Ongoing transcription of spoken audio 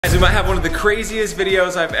Guys, we might have one of the craziest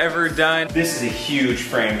videos I've ever done. This is a huge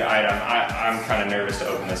framed item. I'm kind of nervous to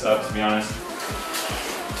open this up, to be honest.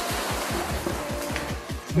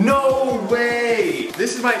 No way!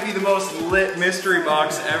 This might be the most lit mystery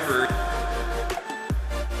box ever.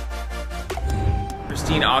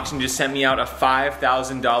 Pristine Auction just sent me out a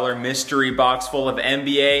 $5,000 mystery box full of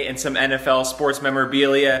NBA and some NFL sports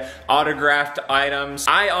memorabilia, autographed items.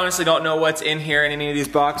 I honestly don't know what's in here in any of these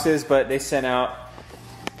boxes, but they sent out,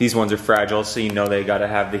 these ones are fragile, so you know they gotta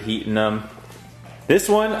have the heat in them. This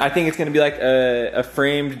one, I think it's gonna be like a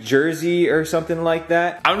framed jersey or something like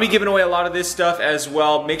that. I'm gonna be giving away a lot of this stuff as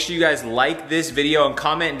well. Make sure you guys like this video and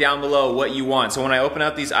comment down below what you want. So when I open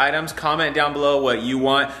up these items, comment down below what you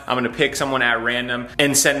want. I'm gonna pick someone at random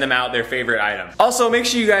and send them out their favorite item. Also, make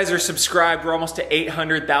sure you guys are subscribed. We're almost to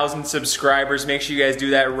 800,000 subscribers. Make sure you guys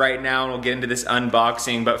do that right now and we'll get into this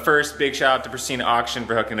unboxing. But first, big shout out to Pristine Auction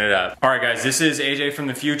for hooking it up. All right guys, this is AJ from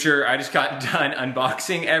the future. I just got done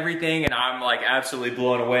unboxing everything and I'm like absolutely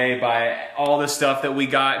blown away by all the stuff that we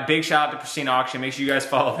got. Big shout out to Pristine Auction. Make sure you guys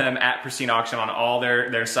follow them at Pristine Auction on all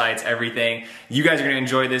their sites, everything. You guys are gonna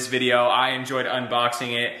enjoy this video. I enjoyed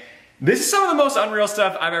unboxing it. This is some of the most unreal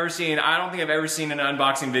stuff I've ever seen. I don't think I've ever seen an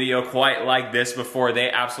unboxing video quite like this before. They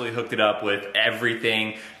absolutely hooked it up with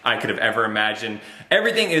everything I could have ever imagined.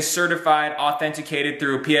 Everything is certified, authenticated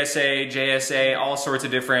through PSA, JSA, all sorts of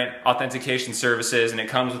different authentication services, and it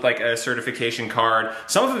comes with like a certification card.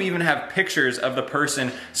 Some of them even have pictures of the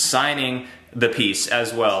person signing the piece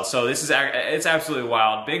as well. So this is, it's absolutely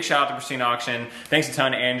wild. Big shout out to Pristine Auction. Thanks a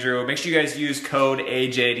ton, Andrew. Make sure you guys use code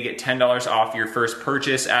AJ to get $10 off your first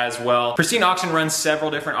purchase as well. Pristine Auction runs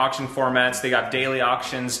several different auction formats. They got daily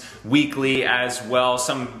auctions, weekly as well.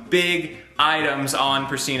 Some big items on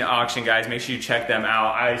Pristine Auction, guys. Make sure you check them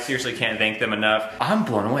out. I seriously can't thank them enough. I'm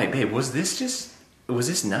blown away. Babe, was this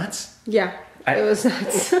nuts? Yeah. It was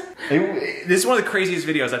nuts. This is one of the craziest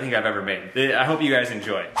videos I think I've ever made. I hope you guys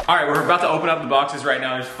enjoy. All right, we're about to open up the boxes right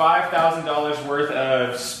now. There's $5,000 worth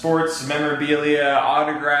of sports memorabilia,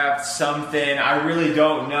 autographed something. I really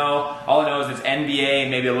don't know. All I know is it's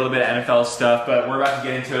NBA, maybe a little bit of NFL stuff, but we're about to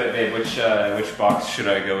get into it. Babe, which box should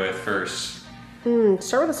I go with first?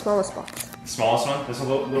 Start with the smallest box. Smallest one? This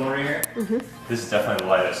little one right here? Mm-hmm. This is definitely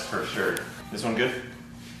the lightest for sure. This one good?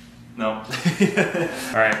 No. All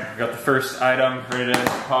right, we got the first item ready to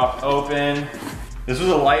pop open. This was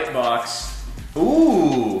a light box.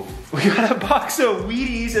 Ooh, we got a box of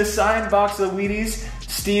Wheaties, a signed box of Wheaties.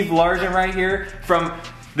 Steve Largent right here from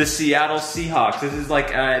the Seattle Seahawks. This is like,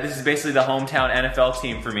 this is basically the hometown NFL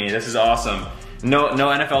team for me. This is awesome. No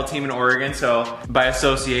NFL team in Oregon, so by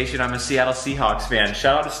association, I'm a Seattle Seahawks fan.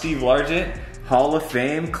 Shout out to Steve Largent, Hall of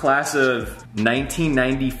Fame, class of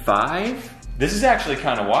 1995. This is actually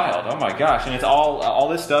kind of wild. Oh my gosh, and it's all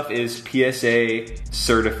this stuff is PSA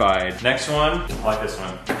certified. Next one, I like this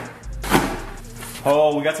one.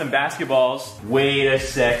 Oh, we got some basketballs. Wait a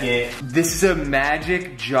second. This is a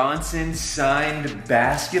Magic Johnson signed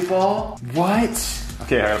basketball? What?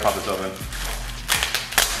 Okay, I gotta pop this open.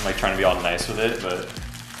 I'm like trying to be all nice with it, but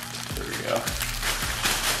there we go.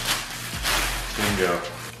 Bingo.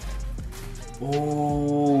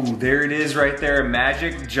 Oh, there it is right there.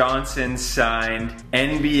 Magic Johnson signed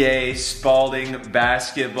NBA Spalding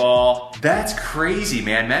basketball. That's crazy,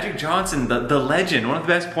 man. Magic Johnson, the legend, one of the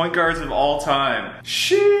best point guards of all time.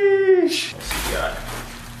 Sheesh. What's he got?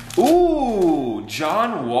 Ooh,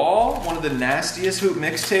 John Wall, one of the nastiest hoop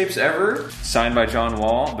mixtapes ever. Signed by John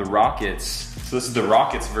Wall, the Rockets. So this is the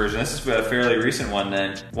Rockets version. This is a fairly recent one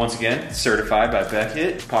then. Once again, certified by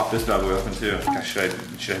Beckett. Pop this bad boy open too. Gosh, should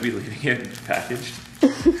I be leaving it packaged?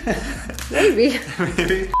 Maybe.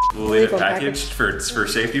 Maybe. We'll leave it packaged for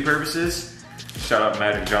safety purposes. Shout out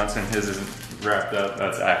Magic Johnson. His isn't wrapped up.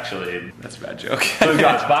 That's a bad joke. So we've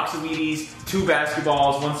got a box of Wheaties, 2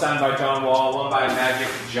 basketballs, one signed by John Wall, one by Magic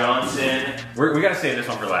Johnson. We gotta save this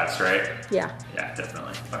one for last, right? Yeah. Yeah,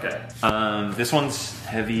 definitely. Okay. This one's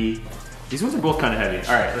heavy. These ones are both kind of heavy.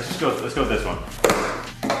 All right, let's go with this one.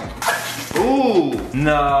 Ooh,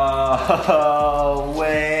 no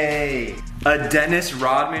way. A Dennis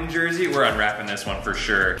Rodman jersey. We're unwrapping this one for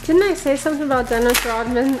sure. Didn't I say something about Dennis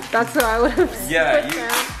Rodman? That's what I would have Yeah,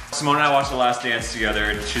 Simone and I watched The Last Dance together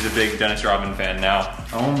and she's a big Dennis Rodman fan now.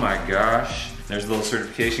 Oh my gosh. There's a little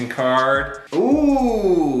certification card.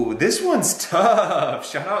 Ooh, this one's tough.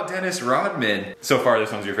 Shout out Dennis Rodman. So far,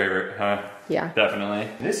 this one's your favorite, huh? Yeah. Definitely.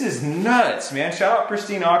 This is nuts, man. Shout out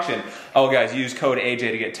Pristine Auction. Oh, guys, use code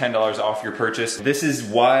AJ to get $10 off your purchase. This is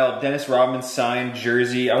wild. Dennis Rodman signed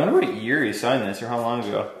jersey. I wonder what year he signed this or how long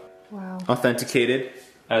ago. Wow. Authenticated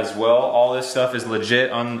as well. All this stuff is legit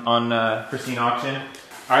on Pristine Auction.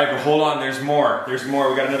 All right, but hold on, there's more. There's more,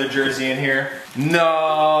 we got another jersey in here.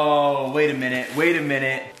 No, wait a minute.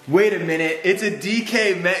 It's a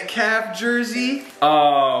DK Metcalf jersey.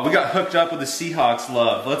 Oh, we got hooked up with the Seahawks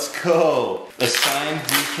love. Let's go. A signed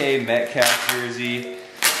DK Metcalf jersey.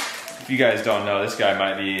 If you guys don't know, this guy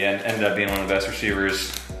might be ended up being one of the best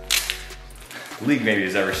receivers the league maybe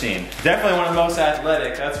has ever seen. Definitely one of the most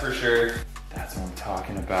athletic, that's for sure. That's what I'm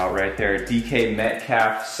talking about right there. DK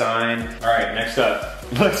Metcalf signed. All right, next up.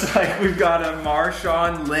 Looks like we've got a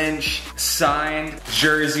Marshawn Lynch signed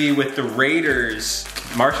jersey with the Raiders.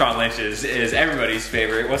 Marshawn Lynch is everybody's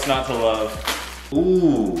favorite. What's not to love?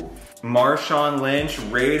 Ooh, Marshawn Lynch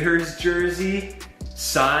Raiders jersey.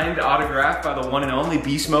 Signed, autographed by the one and only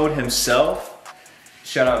Beast Mode himself.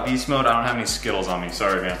 Shout out Beast Mode. I don't have any Skittles on me,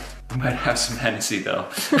 sorry man. I might have some Hennessy though.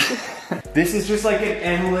 This is just like an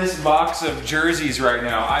endless box of jerseys right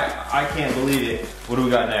now. I can't believe it. What do we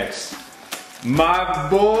got next? My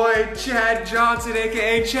boy Chad Johnson,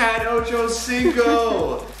 AKA Chad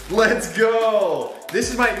Ochocinco. Let's go.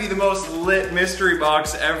 This might be the most lit mystery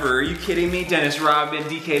box ever. Are you kidding me? Dennis Rodman,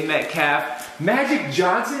 DK Metcalf, Magic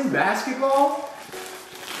Johnson basketball?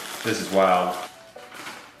 This is wild.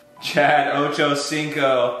 Chad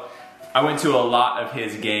Ochocinco. I went to a lot of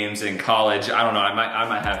his games in college. I don't know, I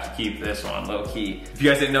might have to keep this one low key. If you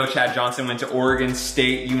guys didn't know, Chad Johnson went to Oregon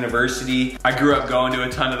State University. I grew up going to a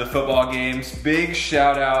ton of the football games. Big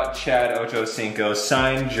shout out Chad Ochocinco,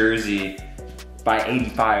 signed jersey by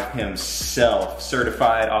 85 himself.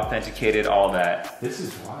 Certified, authenticated, all that. This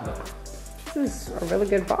is wild. This is a really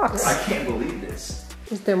good box. I can't believe this.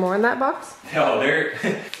 Is there more in that box? No,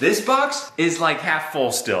 this box is like half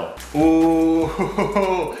full still.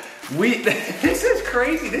 Ooh. This is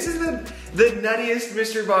crazy. This is the nuttiest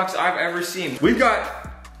mystery box I've ever seen. We've got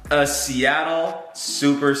a Seattle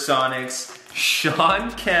Supersonics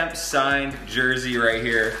Sean Kemp signed jersey right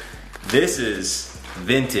here. This is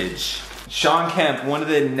vintage. Sean Kemp, one of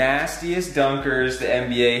the nastiest dunkers the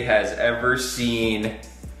NBA has ever seen.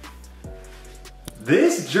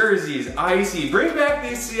 This jersey is icy. Bring back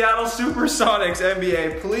these Seattle Supersonics,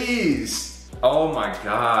 NBA, please. Oh my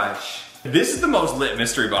gosh. This is the most lit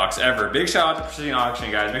mystery box ever. Big shout out to Pristine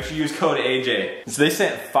Auction, guys. Make sure you use code AJ. So they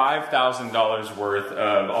sent $5,000 worth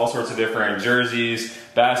of all sorts of different jerseys,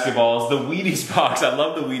 basketballs, the Wheaties box. I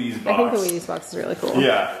love the Wheaties box. I think the Wheaties box is really cool.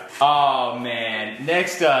 Yeah. Oh man.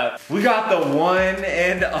 Next up, we got the one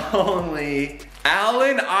and only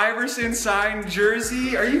Allen Iverson signed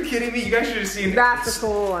jersey. Are you kidding me? You guys should have seen That's a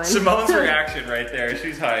cool one. Simone's reaction right there.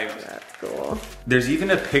 She's hyped. That's cool. There's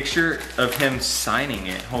even a picture of him signing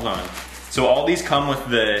it. Hold on. So all these come with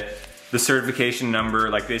the certification number,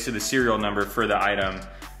 like basically the serial number for the item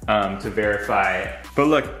to verify. But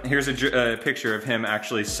look, here's a picture of him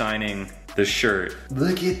actually signing the shirt.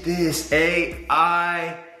 Look at this,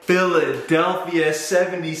 AI Philadelphia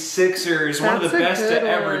 76ers. One of the best to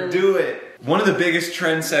ever do it. One of the biggest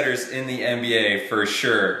trendsetters in the NBA for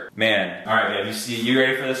sure. Man, all right, man, you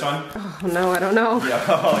ready for this one? Oh no, I don't know. Yeah,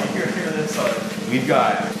 oh, you're ready for this one. We've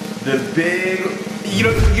got the big, you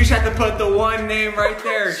just have to put the one name right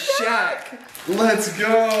there, Shaq. Let's go.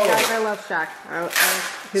 Guys, I love Shaq.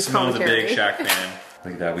 His Simone's a big Shaq fan.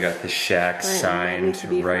 Look at that, we got the Shaq signed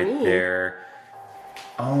right there.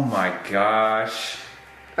 Oh my gosh.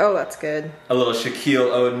 Oh, that's good. A little Shaquille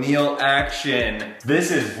O'Neal action.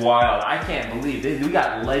 This is wild. I can't believe it. We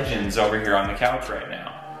got legends over here on the couch right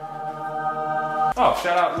now. Oh,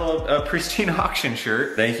 shout out little Pristine Auction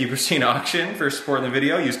shirt. Thank you, Pristine Auction, for supporting the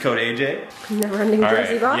video. Use code AJ. Never ending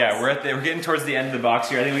jersey box. Yeah, we're getting towards the end of the box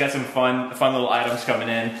here. I think we got some fun little items coming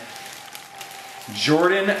in.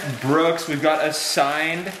 Jordan Brooks. We've got a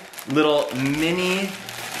signed little mini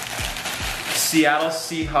Seattle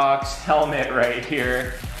Seahawks helmet right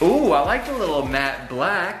here. Ooh, I like the little matte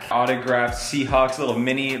black autographed Seahawks, little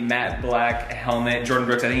mini matte black helmet. Jordan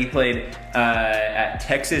Brooks, I think he played at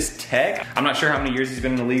Texas Tech. I'm not sure how many years he's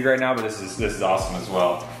been in the league right now, but this is awesome as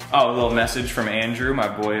well. Oh, a little message from Andrew, my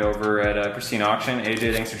boy over at Pristine Auction.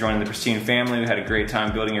 AJ, thanks for joining the Pristine family. We had a great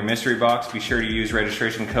time building your mystery box. Be sure to use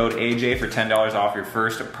registration code AJ for $10 off your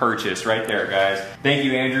first purchase. Right there, guys. Thank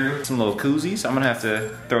you, Andrew. Some little koozies. I'm gonna have to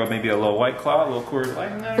throw maybe a little White Claw, a little Coors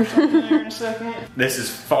Light in there or something there in a second. This is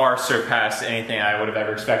far surpassed anything I would have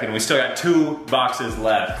ever expected. And we still got 2 boxes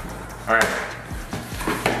left. All right,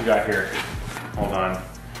 what we got here? Hold on.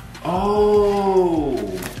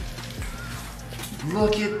 Oh!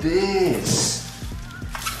 Look at this.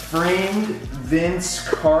 Framed Vince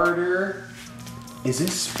Carter. Is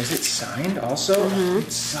it signed also?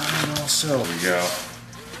 It's signed also. Here we go.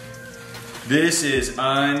 This is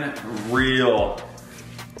unreal.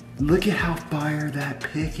 Look at how fire that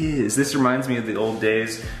pick is. This reminds me of the old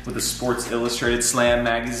days with the Sports Illustrated, Slam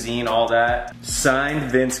magazine, all that.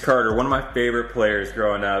 Signed Vince Carter, one of my favorite players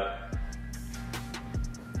growing up.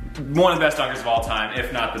 One of the best dunkers of all time,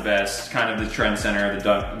 if not the best. Kind of the trend center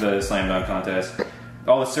of the slam dunk contest.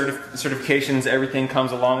 All the certifications, everything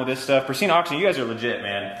comes along with this stuff. Pristine Auction, you guys are legit,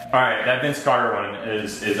 man. All right, that Vince Carter one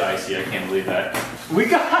is icy. I can't believe that. We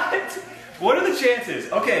got, what are the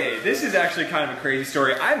chances? Okay, this is actually kind of a crazy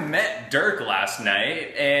story. I met Dirk last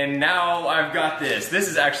night, and now I've got this. This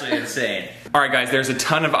is actually insane. All right, guys, there's a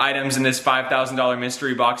ton of items in this $5,000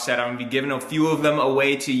 mystery box set. I'm gonna be giving a few of them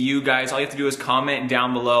away to you guys. All you have to do is comment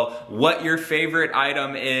down below what your favorite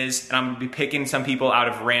item is, and I'm gonna be picking some people out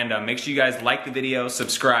of random. Make sure you guys like the video,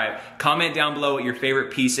 subscribe, comment down below what your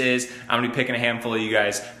favorite piece is. I'm gonna be picking a handful of you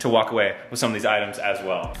guys to walk away with some of these items as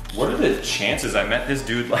well. What are the chances I met this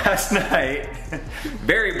dude last night?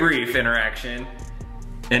 Very brief interaction.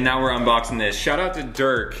 And now we're unboxing this. Shout out to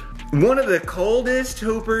Dirk. One of the coldest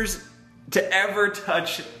hoopers to ever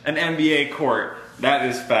touch an NBA court. That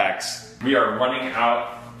is facts. We are running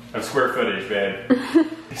out of square footage, babe.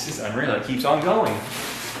 This is unreal, it keeps on going.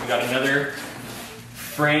 We got another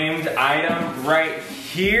framed item right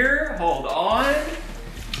here. Hold on.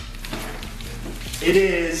 It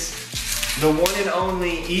is the one and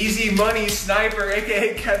only Easy Money Sniper,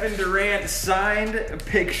 AKA Kevin Durant, signed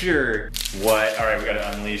picture. What? All right, we gotta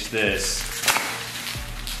unleash this.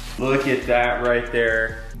 Look at that right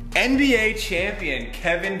there. NBA champion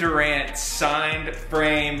Kevin Durant signed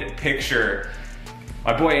framed picture.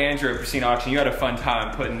 My boy Andrew at Pristine Auction, you had a fun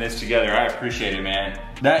time putting this together. I appreciate it, man.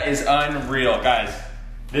 That is unreal. Guys,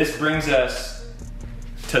 this brings us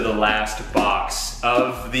to the last box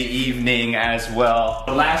of the evening as well.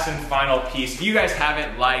 The last and final piece. If you guys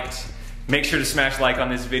haven't liked, make sure to smash like on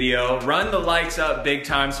this video. Run the likes up big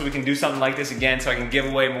time so we can do something like this again, so I can give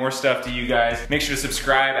away more stuff to you guys. Make sure to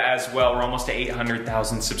subscribe as well. We're almost to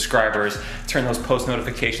 800,000 subscribers. Turn those post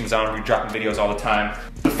notifications on. We're dropping videos all the time.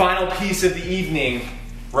 The final piece of the evening,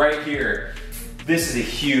 right here. This is a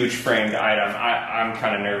huge framed item. I'm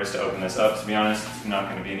kind of nervous to open this up, to be honest. It's not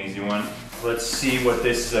gonna be an easy one. Let's see what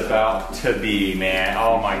this is about to be, man.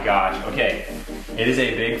 Oh my gosh, okay. It is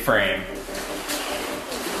a big frame.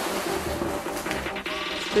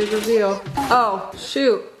 Big reveal. Oh,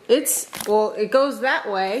 shoot. Well, it goes that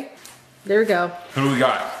way. There we go. Who do we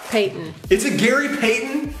got? Peyton. It's a Gary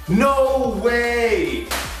Payton? No way!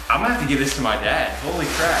 I'm gonna have to give this to my dad. Holy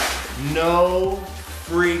crap. No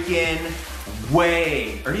freaking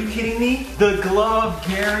way. Are you kidding me? The glove,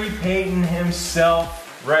 Gary Payton himself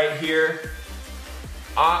right here.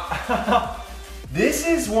 This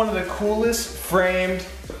is one of the coolest framed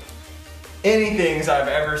anythings I've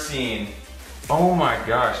ever seen. Oh my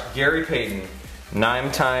gosh, Gary Payton,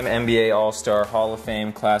 9-time NBA All-Star, Hall of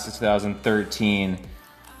Fame, class of 2013,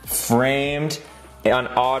 framed, an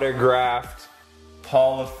autographed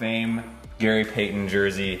Hall of Fame Gary Payton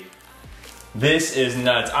jersey. This is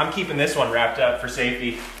nuts. I'm keeping this one wrapped up for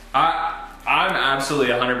safety. I'm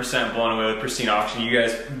absolutely 100% blown away with Pristine Auction. You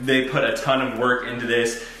guys, they put a ton of work into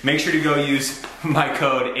this. Make sure to go use my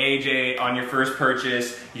code AJ on your first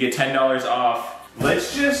purchase. You get $10 off.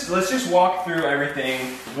 Let's just walk through everything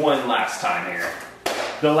one last time here.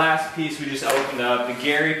 The last piece we just opened up, the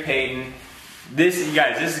Gary Payton. This, you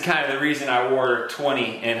guys, this is kind of the reason I wore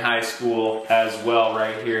 20 in high school as well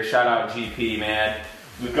right here. Shout out GP, man.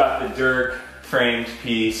 We've got the Dirk framed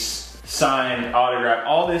piece, signed, autographed.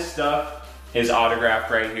 All this stuff is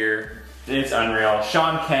autographed right here. It's unreal.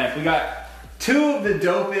 Sean Kemp. We got two of the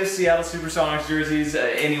dopest Seattle Supersonics jerseys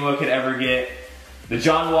anyone could ever get. The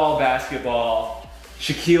John Wall basketball,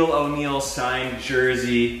 Shaquille O'Neal signed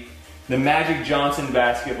jersey, the Magic Johnson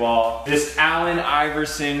basketball, this Allen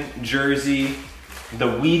Iverson jersey, the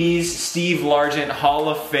Wheaties Steve Largent Hall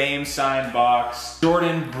of Fame signed box,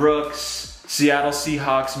 Jordan Brooks, Seattle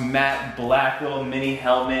Seahawks matte black little mini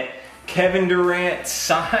helmet, Kevin Durant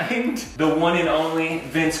signed, the one and only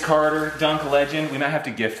Vince Carter dunk legend. We might have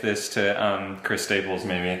to gift this to Chris Staples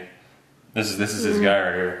maybe. This is his guy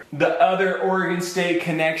right here. The other Oregon State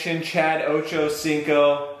connection, Chad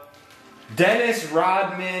Ochocinco, Dennis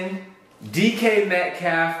Rodman, DK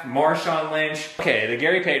Metcalf, Marshawn Lynch. Okay, the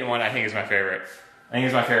Gary Payton one I think is my favorite. I think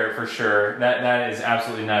it's my favorite for sure. That is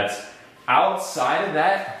absolutely nuts. Outside of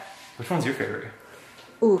that, which one's your favorite?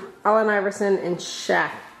 Ooh, Allen Iverson and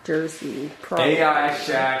Shaq jersey. Probably. AI,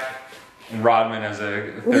 Shaq, and Rodman as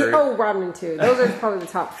a third. Oh, Rodman too. Those are probably the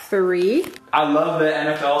top three. I love the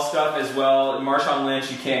NFL stuff as well. Marshawn Lynch,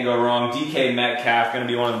 you can't go wrong. DK Metcalf, gonna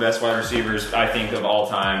be one of the best wide receivers, I think, of all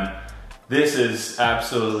time. This is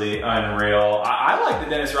absolutely unreal. I like the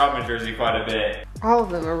Dennis Rodman jersey quite a bit. All of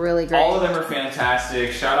them are really great. All of them are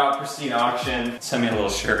fantastic. Shout out Pristine Auction. Send me a little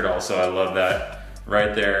shirt also, I love that.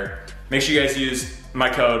 Right there. Make sure you guys use my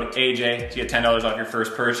code AJ to get $10 off your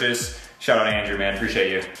first purchase. Shout out Andrew, man,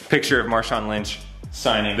 appreciate you. Picture of Marshawn Lynch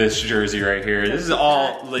signing this jersey right here. This is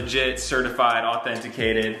all legit, certified,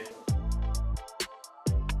 authenticated.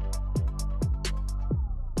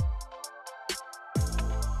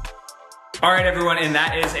 All right, everyone, and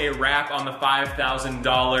that is a wrap on the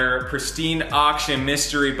 $5,000 Pristine Auction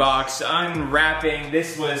mystery box unwrapping.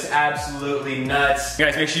 This was absolutely nuts. You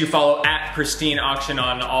guys, make sure you follow at Pristine Auction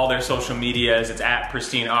on all their social medias. It's at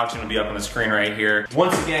Pristine Auction. It'll be up on the screen right here.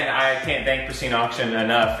 Once again, I can't thank Pristine Auction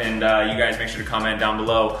enough, and you guys make sure to comment down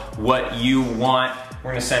below what you want. We're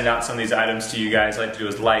gonna send out some of these items to you guys. All you have to do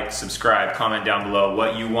is like, subscribe, comment down below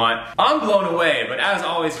what you want. I'm blown away, but as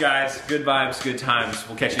always, guys, good vibes, good times.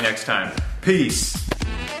 We'll catch you next time. Peace.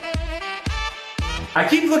 I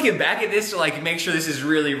keep looking back at this to like make sure this is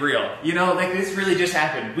really real. You know, like this really just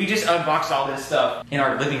happened. We just unboxed all this stuff in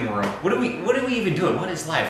our living room. What are we even doing? What is life?